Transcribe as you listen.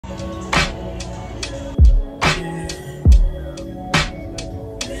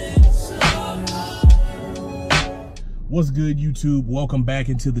What's good, YouTube? Welcome back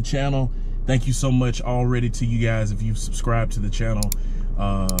into the channel. Thank you so much already to you guys if you've subscribed to the channel.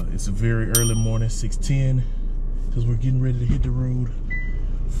 It's a very early morning, 6:10, because we're getting ready to hit the road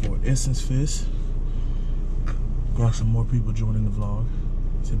for Essence Fest. Got some more people joining the vlog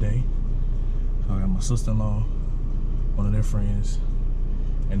today. So I got my sister-in-law, one of their friends,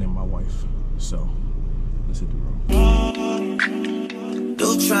 and then my wife. So let's hit the road.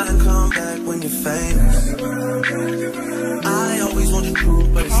 You'll try to come back when you're famous. I always want the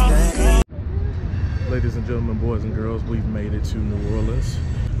truth, but it's staying. Ladies and gentlemen, boys and girls, we've made it to New Orleans.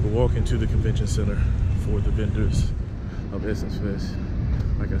 We're walking to the convention center for the vendors of Essence Fest.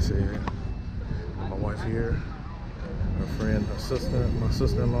 Like I said, my wife here, her friend, her sister, my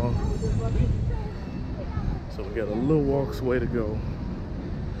sister-in-law. So we got a little walk's way to go,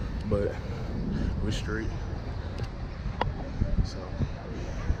 but we're straight. So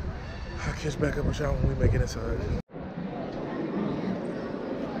I'll catch back up with y'all when we make it inside.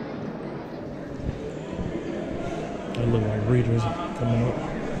 It looks like readers coming up.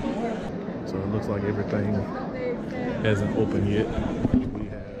 So it looks like everything hasn't opened yet. We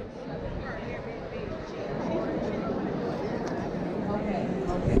have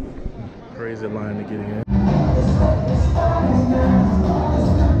crazy line to get in. I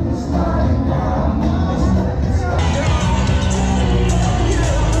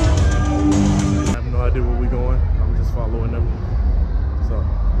have no idea where we're going. I'm just following them. So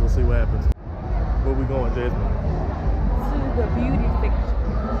we'll see what happens. Where we going, Jasmine? The beauty section.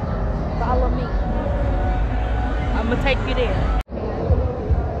 Follow me. I'm gonna take you there.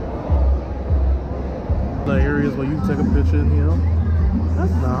 The areas where you can take a picture in here.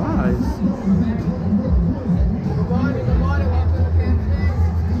 That's nice.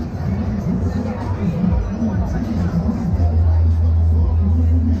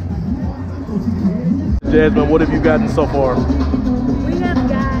 Jasmine, what have you gotten so far? We have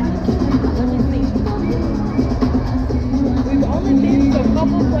got, let me see. We've only been to a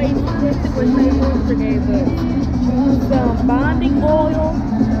couple places. Let's see what St. gave us. Some bonding oil.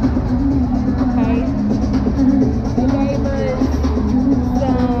 Okay. They gave us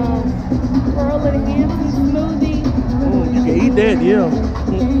some pearl enhancing smoothie. Oh, you can eat that, yeah.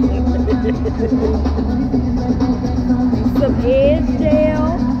 Some edge gel.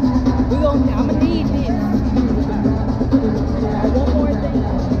 I'm gonna need this. One more thing.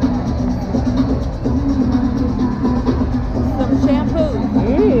 Some shampoo.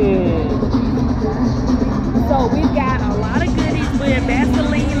 So we've got a lot of goodies. We're in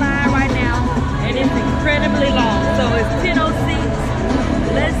Vaseline line right now, and it's incredibly long. So it's 10:06.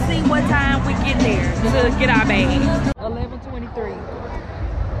 Let's see what time we get there to get our bags. 11:23.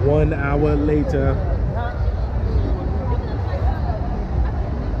 1 hour later.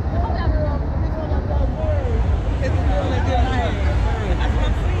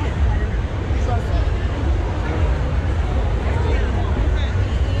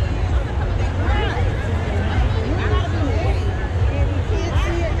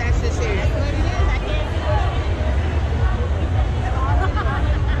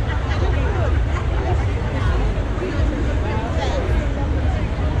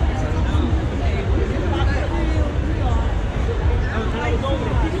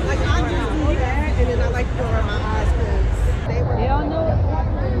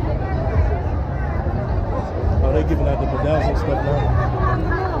 They're giving out the bedazzled stuff now.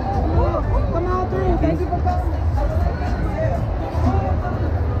 Come on through. Thank you for coming.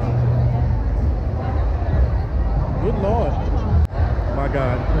 Good Lord. My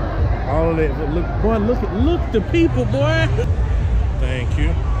God. All of that. Look, boy, look the people, boy. Thank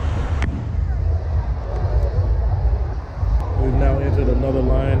you. We've now entered another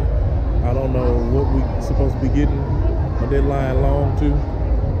line. I don't know what we're supposed to be getting, but that line long too.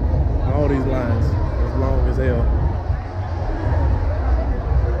 All these lines. Long as hell.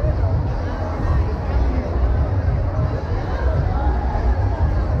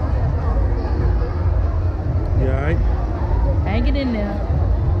 You alright? Hang it in there.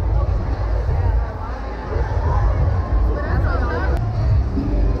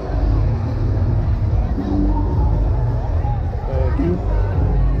 Thank you.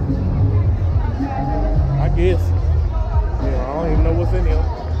 I guess. Yeah, I don't even know what's in here.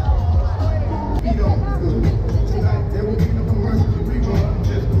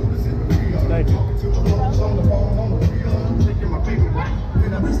 Thank you.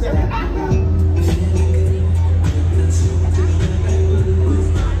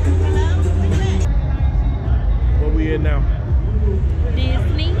 Where we at now?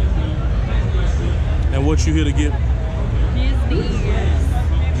 Disney. And what you here to get? Disney ears.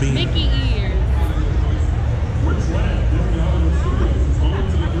 Mickey ears.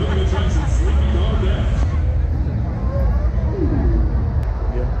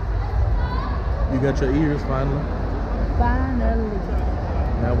 got your ears finally. Finally.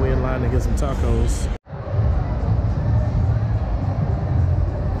 Now we're in line to get some tacos.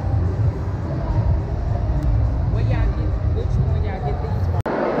 Where y'all get, which one y'all get these from?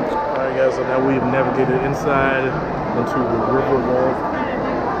 Alright guys, so now we've navigated inside into the Riverwalk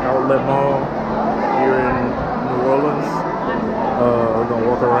Outlet Mall here in New Orleans. We're gonna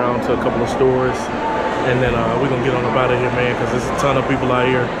walk around to a couple of stores and then we're gonna get on up out of here, man, because there's a ton of people out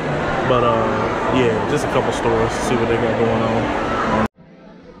here. But yeah, just a couple stores, see what they got going on.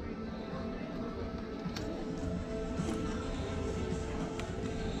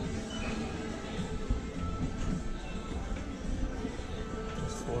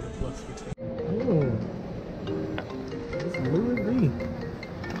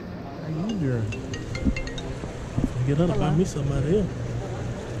 Get up, buy me somebody else.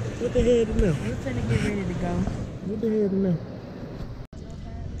 What the hell in there? We're finna get ready to go. What the hell in there?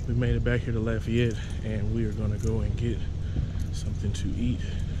 We made it back here to Lafayette, and we are gonna go and get something to eat.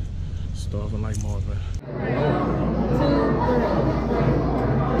 Starving like Marvin.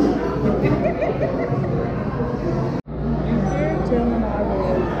 Tell them I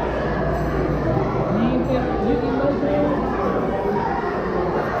will. You can go there.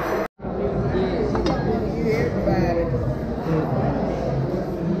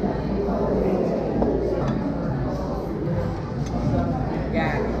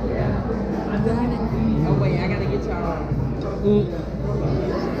 Oh wait, I gotta get y'all.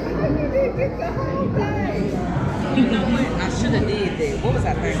 You know what? I should have did that. What was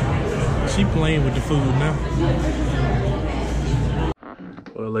I thinking? She playing with the food now.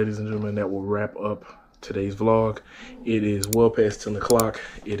 Well, ladies and gentlemen, that will wrap up today's vlog. It is well past 10 o'clock.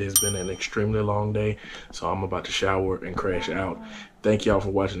 It has been an extremely long day, so I'm about to shower and crash out. Thank y'all for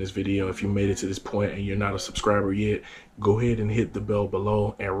watching this video. If you made it to this point and you're not a subscriber yet, go ahead and hit the bell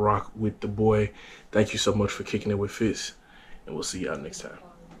below and rock with the boy. Thank you so much for kicking it with Fitz, and we'll see y'all next time.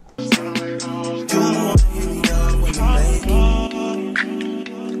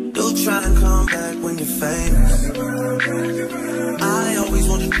 You'll try and come back when you're famous. I always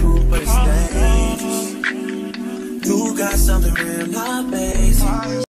want the truth, but it's dangerous. You got something real, not basic.